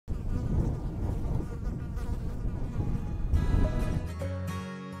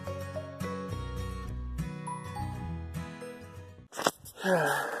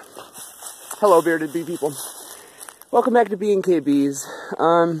Hello, bearded bee people. Welcome back to B&K Bees.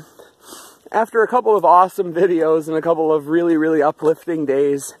 After a couple of awesome videos and a couple of really uplifting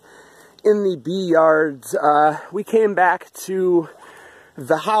days in the bee yards, we came back to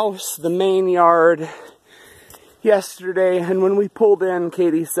the house, the main yard, yesterday, and when we pulled in,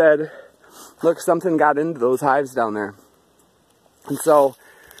 Katie said, look, something got into those hives down there. And so,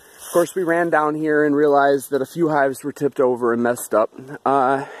 of course, we ran down here and realized that a few hives were tipped over and messed up.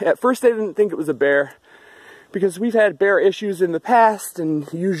 At first I didn't think it was a bear, because we've had bear issues in the past, and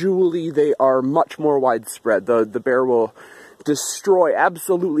usually they are much more widespread. The bear will destroy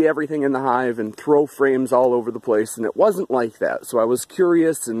absolutely everything in the hive and throw frames all over the place, and it wasn't like that. So I was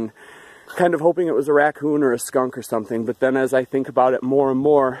curious and kind of hoping it was a raccoon or a skunk or something, but then as I think about it more and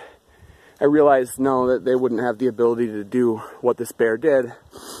more, I realized, no, that they wouldn't have the ability to do what this bear did.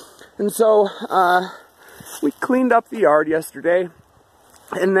 And so, we cleaned up the yard yesterday,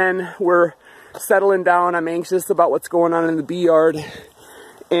 and then we're settling down. I'm anxious about what's going on in the bee yard,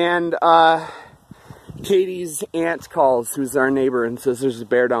 and Katie's aunt calls, who's our neighbor, and says there's a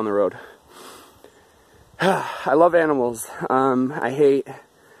bear down the road. I love animals. I hate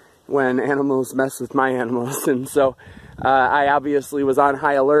when animals mess with my animals, and so I obviously was on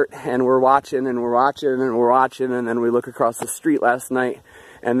high alert, and we're watching, and we're watching, and we're watching, and then we look across the street last night,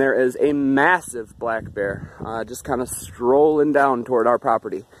 and there is a massive black bear just kind of strolling down toward our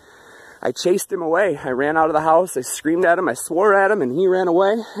property. I chased him away. I ran out of the house, I screamed at him, I swore at him, and he ran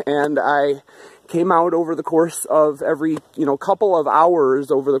away, and I came out over the course of every, couple of hours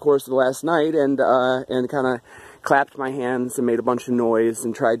over the course of the last night, and kind of clapped my hands and made a bunch of noise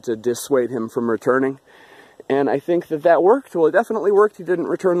and tried to dissuade him from returning. And I think that worked. Well, it definitely worked. He didn't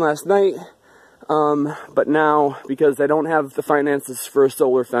return last night. But now, because I don't have the finances for a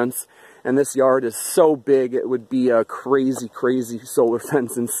solar fence, and this yard is so big, it would be a crazy solar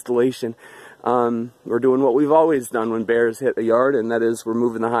fence installation. We're doing what we've always done when bears hit a yard, and that is we're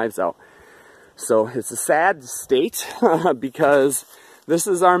moving the hives out. So it's a sad state because this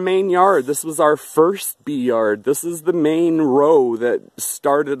is our main yard. This was our first bee yard. This is the main row that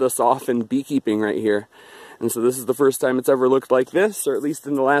started us off in beekeeping right here. And so this is the first time it's ever looked like this, or at least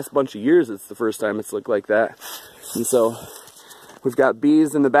in the last bunch of years it's the first time it's looked like that. And so we've got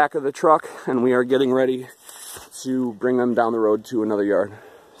bees in the back of the truck, and we are getting ready to bring them down the road to another yard.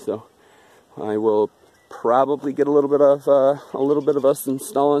 So I will probably get a little bit of us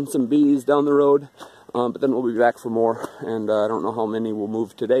installing some bees down the road, but then we'll be back for more. And I don't know how many we'll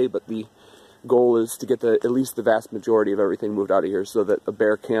move today, but the goal is to get at least the vast majority of everything moved out of here so that a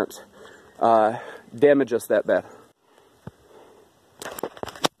bear can't damage us that bad.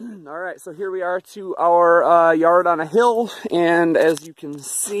 Alright, so here we are to our yard on a hill, and as you can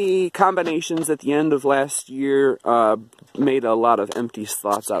see, combinations at the end of last year made a lot of empty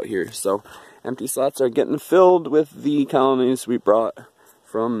slots out here. So empty slots are getting filled with the colonies we brought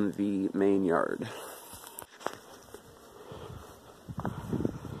from the main yard.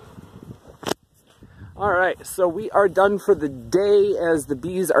 Alright, so we are done for the day as the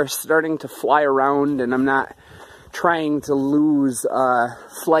bees are starting to fly around, and I'm not trying to lose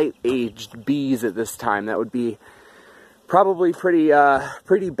flight-aged bees at this time. That would be probably pretty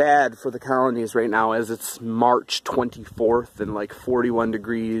bad for the colonies right now, as it's March 24th and like 41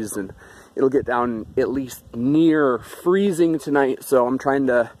 degrees, and it'll get down at least near freezing tonight, so I'm trying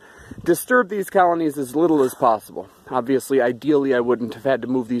to disturb these colonies as little as possible. Obviously, ideally, I wouldn't have had to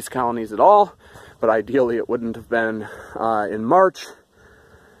move these colonies at all, but ideally it wouldn't have been in March.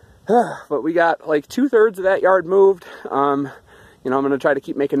 But we got like 2/3 of that yard moved. I'm going to try to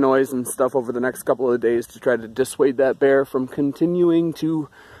keep making noise and stuff over the next couple of days to try to dissuade that bear from continuing to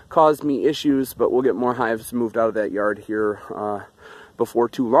cause me issues, but we'll get more hives moved out of that yard here before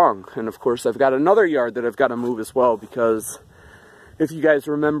too long. And of course, I've got another yard that I've got to move as well, because if you guys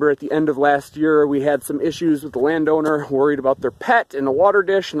remember, at the end of last year, we had some issues with the landowner, worried about their pet and a water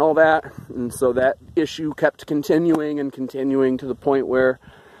dish and all that. And so that issue kept continuing and continuing to the point where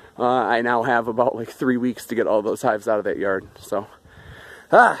I now have about like 3 weeks to get all those hives out of that yard. So,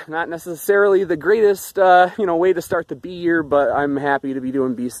 not necessarily the greatest, way to start the bee year, but I'm happy to be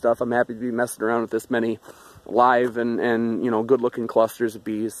doing bee stuff. I'm happy to be messing around with this many live and good-looking clusters of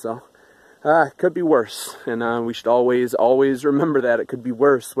bees. So, it could be worse, and we should always remember that it could be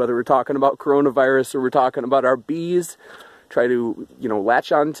worse, whether we're talking about coronavirus or we're talking about our bees. Try to,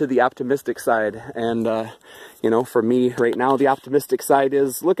 latch on to the optimistic side, and, for me right now, the optimistic side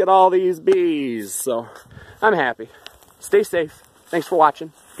is, look at all these bees. So, I'm happy. Stay safe. Thanks for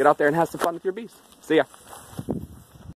watching. Get out there and have some fun with your bees. See ya.